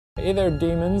Hey there,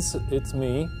 demons. It's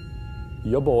me,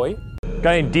 your boy.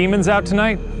 Got any demons out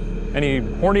tonight? Any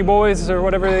horny boys or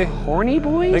whatever they... Horny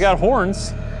boys? They got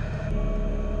horns.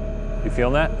 You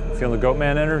feeling that? Feeling the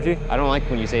Goatman energy? I don't like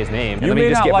when you say his name. You may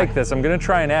not like this. I'm gonna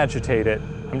try and agitate it.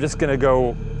 I'm just gonna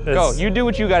go... Go, you do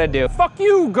what you gotta do. Fuck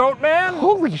you, Goatman!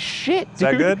 Holy shit, dude. Is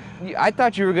that good? I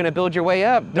thought you were gonna build your way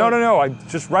up. No, I'm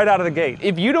just right out of the gate.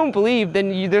 If you don't believe,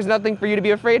 then there's nothing for you to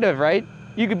be afraid of, right?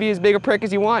 You could be as big a prick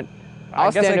as you want. I'll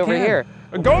stand over here.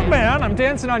 Goatman, I'm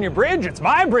dancing on your bridge. It's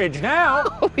my bridge now.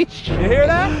 Holy shit. You hear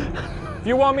that? If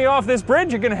you want me off this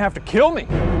bridge, you're gonna have to kill me.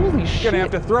 Holy shit. You're gonna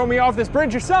have to throw me off this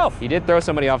bridge yourself. You did throw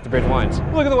somebody off the bridge once.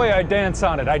 Look at the way I dance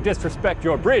on it. I disrespect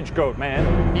your bridge,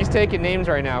 Goatman. He's taking names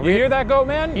right now. You hear that,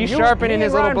 Goatman? He's sharpening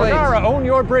his little blades. Bagara own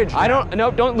your bridge now.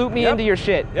 Don't loop me into your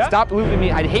shit. Yep. Stop looping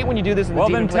me. I hate when you do this in the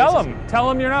demon Well, then places. tell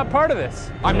him you're not part of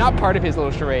this. I'm not part of his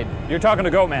little charade. You're talking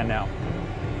to Goatman now.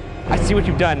 I see what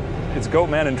you've done. It's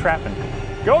Goatman entrapment.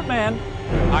 Goatman.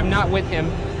 I'm not with him.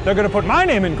 They're gonna put my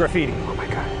name in graffiti. Oh my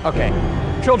God. Okay.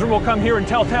 Children will come here and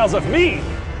tell tales of me.